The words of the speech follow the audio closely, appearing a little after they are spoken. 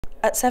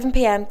At 7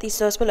 p.m, these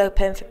doors will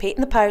open for Pete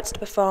and the Pirates to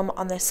perform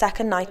on their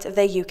second night of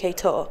their UK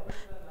tour.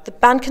 The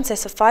band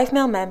consists of 5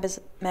 male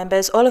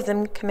members, all of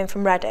them coming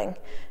from Reading.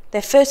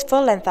 Their first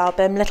full-length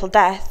album, Little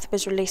Death,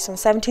 was released on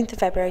 17th of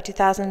February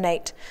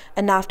 2008,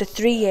 and now after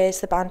 3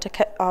 years the band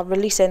are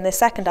releasing their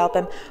second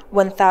album,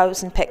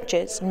 1000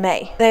 Pictures, in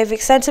May. They have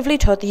extensively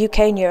toured the UK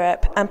and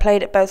Europe and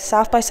played at both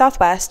South by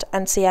Southwest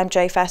and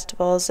CMJ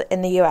festivals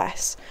in the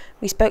US.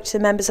 We spoke to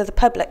members of the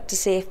public to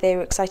see if they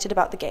were excited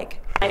about the gig.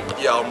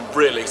 Yeah, I'm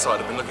really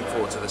excited. I've been looking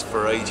forward to this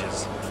for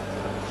ages.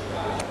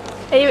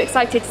 Are you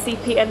excited to see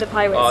Pete and the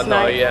Pirates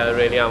tonight? No, yeah, I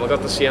really am. I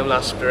got to see them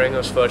last spring. I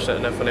was fortunate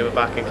enough when they were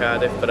back in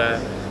Cardiff, but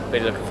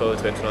really looking forward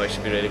to it tonight. It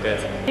should be really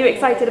good. Are you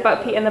excited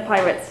about Pete and the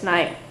Pirates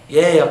tonight?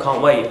 Yeah, I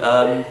can't wait.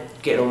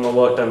 Getting all my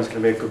work done is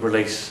going to be a good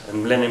release,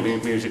 and Lennon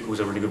Musical's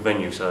a really good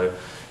venue, so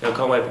I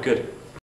can't wait. It'll be good.